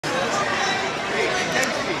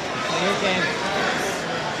Shane.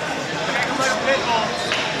 Make them like a pit bull.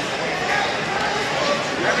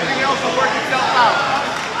 Everything else will work itself out.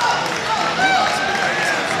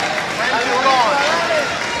 Friends is gone.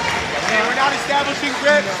 Okay, we're not establishing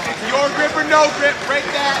grip. It's your grip or no grip. Break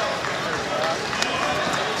that.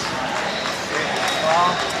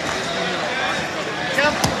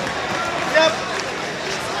 Yep. Yep.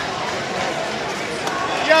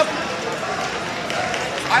 Yep.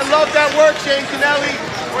 I love that work, Shane Kennelly.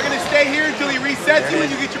 We're going to stay here until he resets you and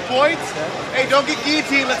you get your points. Hey, don't get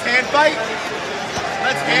guillotined. Let's hand fight.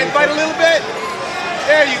 Let's hand fight a little bit.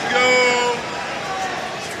 There you go.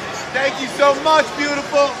 Thank you so much,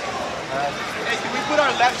 beautiful. Hey, can we put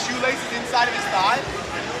our left shoelaces inside of his thigh?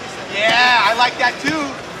 Yeah, I like that too.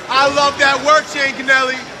 I love that work, Shane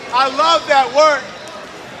Kennelly. I love that work.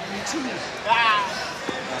 Me too. Ah.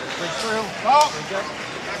 Bridge through. Oh. Bridge up.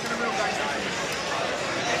 Back in the middle, guys.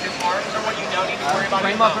 And his arms are what you don't need to worry about.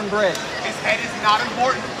 Frame up and bridge. His head is not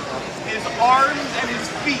important. His arms and his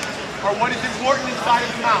feet are what is important inside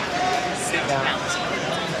of his mouth. Sit down.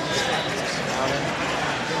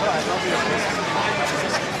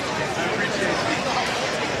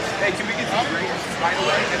 Hey, can we get some drinks right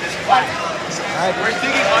away and then flat? Alright. We're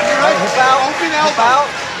digging under us. Hip out. Open elbow. Hip out.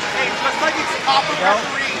 Hey, just like it's copper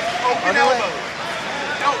referee. Open elbow.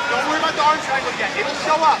 No, don't worry about the arm triangle yet. It'll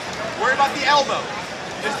show up. Worry about the elbow.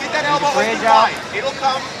 Just get that elbow open wide. It'll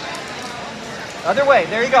come. Other way.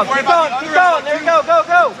 There you go. Keep going. Keep going. There you go. Go,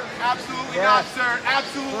 go. Absolutely not, sir.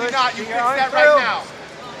 Absolutely not. You fix that through. right now.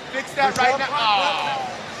 Fix that right now. Oh.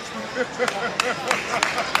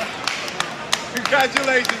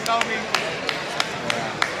 Congratulations, homie.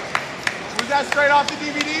 Was that straight off the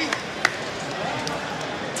DVD?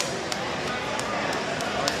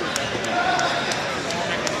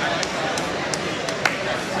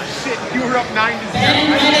 Shit, you were up 9-0.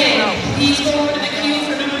 Ben Reddick, please go over to the queue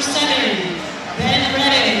for number 7. Ben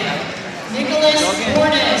Reddick. Nicholas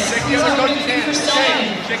Bornes, please go over to the queue for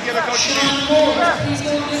 7. Sean Moore, please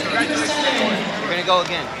go over to the queue for 7. We're going to go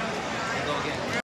again.